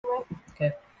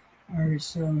Alright,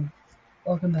 so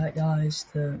welcome back, guys,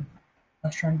 to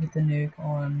us trying to get the nuke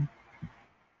on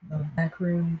the back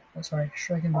room. Oh, sorry,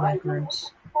 shrek in the back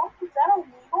rooms. Fuck, is that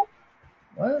illegal?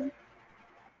 What?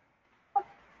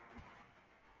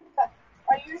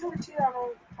 I usually see that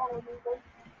on illegal.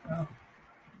 Oh,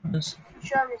 just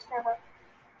Show me his camera.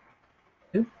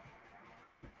 who?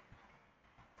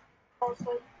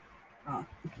 Honestly. Oh,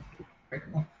 very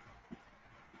cool.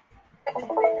 Did you make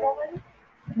it already?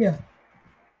 Yeah,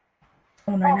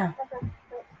 on right now. Okay.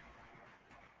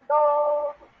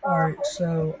 Go. Alright,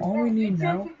 so all we need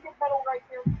now. Get metal right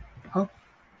here. Huh?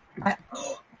 I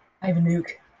have a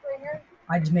nuke. Right here.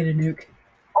 I just made a nuke.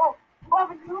 Oh, you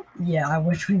have a nuke? Yeah, I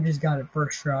wish we just got it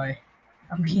first try.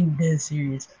 I'm being dead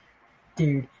serious.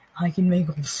 Dude, I can make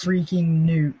a freaking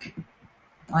nuke.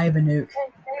 I have a nuke.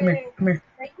 Come here, come here.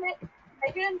 Make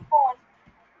it and spawn.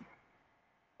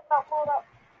 Pull it up.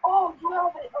 Oh, you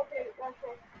have it. Okay.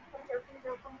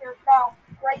 From here. Now,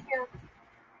 right here.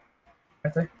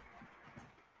 Right there.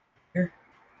 Here.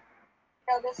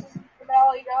 Yeah, this is the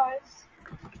finale, guys.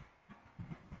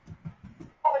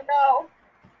 Oh no.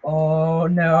 Oh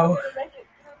no. Make it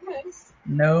through this.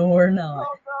 No, we're not.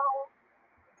 Oh no.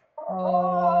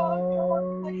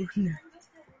 Oh, Wait, no. this is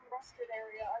the rusted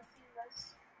area. I've seen this.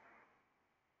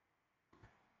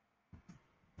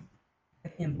 I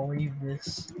can't believe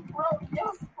this. Bro,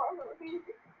 yes, finally.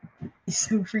 He's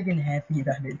so freaking happy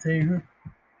about it too.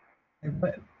 Like,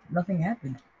 but nothing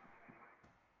happened.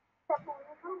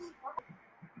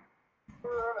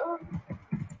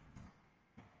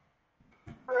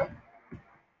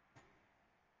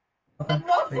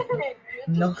 Nothing.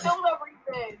 You just killed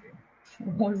everything.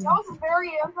 That was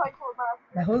very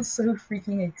anticlimactic. That was so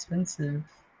freaking expensive.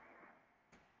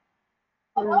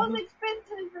 Oh, that was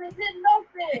expensive, but it did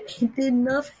nothing. It did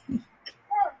nothing.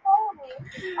 Yeah, follow me.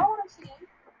 I want to see.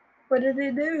 What did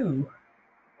it do?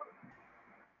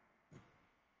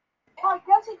 I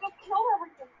guess it just killed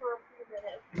everything for a few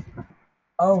minutes.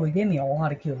 Oh, it gave me a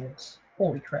lot of kills.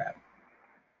 Holy crap.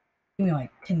 Give me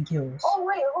like 10 kills. Oh,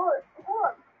 wait, hold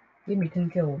on. Give me 10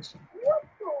 kills. What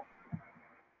the?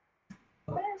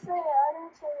 I didn't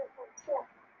say it, but still.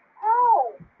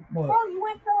 How? What? Bro, you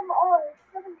went from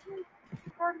 17 to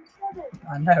 37.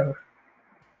 I know.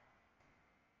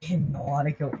 Give me a lot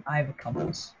of kills. I have a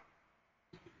compass.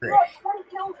 You got 20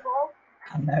 kills, bro.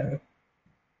 I know.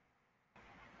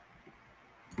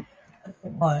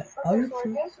 But I would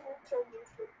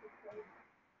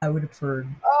have preferred.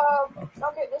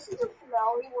 Okay, this is a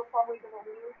finale. We're probably gonna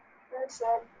leave. That's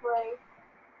sad. Pray.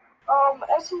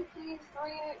 SCP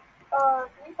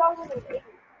 3008.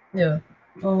 Yeah.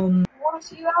 You want to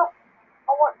see that?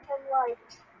 I want 10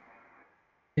 likes.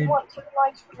 Dude, I want 10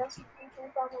 likes for SCP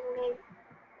 3008.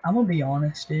 I'm gonna be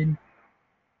honest, dude.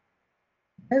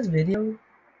 This video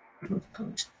was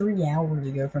posted 3 hours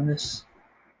ago from this,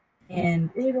 and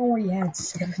it only had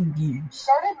 7 views.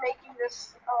 Started making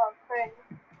this thing.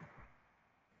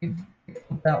 We've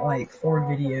put out like 4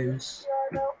 videos. Yeah,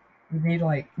 I know. We made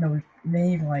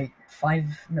like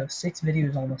 6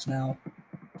 videos almost now.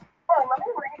 Oh, let me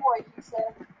read what he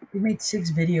said. We made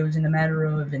 6 videos in a matter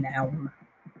of an hour.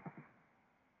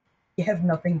 You have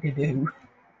nothing to do.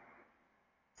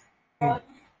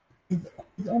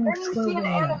 It's almost 12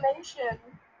 a.m.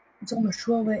 It's almost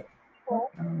 12 a.m. I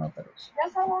don't know what that is.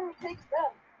 Guess how long it takes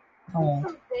them? How long?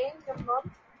 Some days and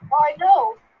months. Oh, I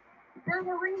know. There's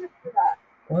a reason for that.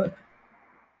 What?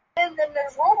 And then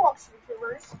there's Roblox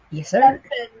YouTubers. Yes, sir. That's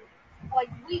been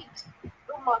like weeks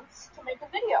or months to make a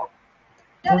video.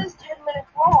 That is 10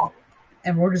 minutes long.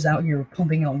 And we're just out here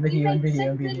pumping out video and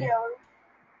video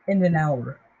in an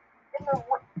hour. In the 10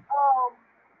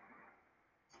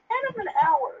 of an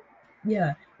hour.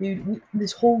 Yeah, dude.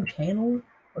 This whole channel.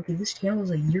 Okay, this channel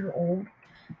is a year old,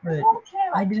 but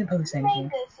I didn't post anything. I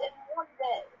made this in one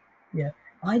day. Yeah,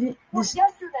 I did this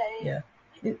yesterday. Yeah,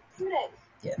 2 days.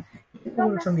 Yeah, it's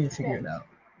harder for me to figure it out.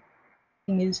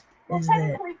 The thing is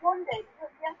technically 1 day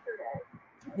because yesterday.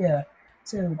 Yeah,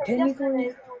 so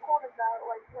technically.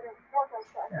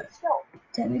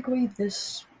 Technically,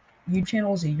 this YouTube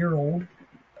channel is a year old,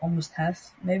 almost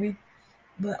half maybe,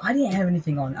 but I didn't have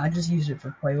anything on it. I just used it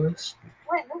for playlists.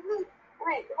 Wait,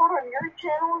 hold on. Your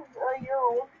channel is a year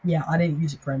old? Yeah, I didn't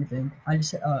use it for anything. I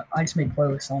just made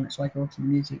playlists on it so I could listen to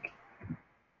music.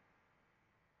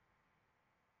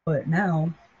 But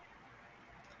now,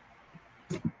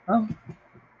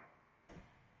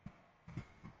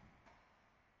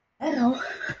 now,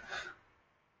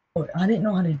 I didn't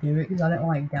know how to do it because I didn't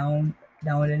like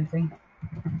download anything.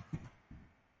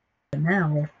 But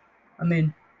now, I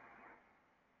mean,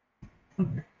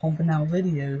 I'm pumping out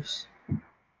videos.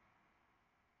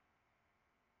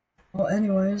 Oh, Well,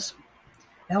 anyways,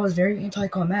 that was very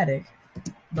anticlimactic.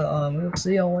 But we'll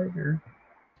see y'all later.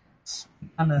 It's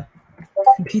kind of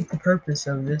defeat the purpose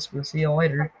of this. We'll see y'all I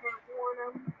later. can't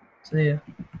warn him. See ya.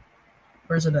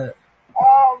 Where's it at?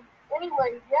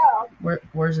 Anyway, yeah.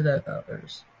 Where's it at? Oh,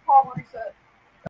 there's. Hard reset.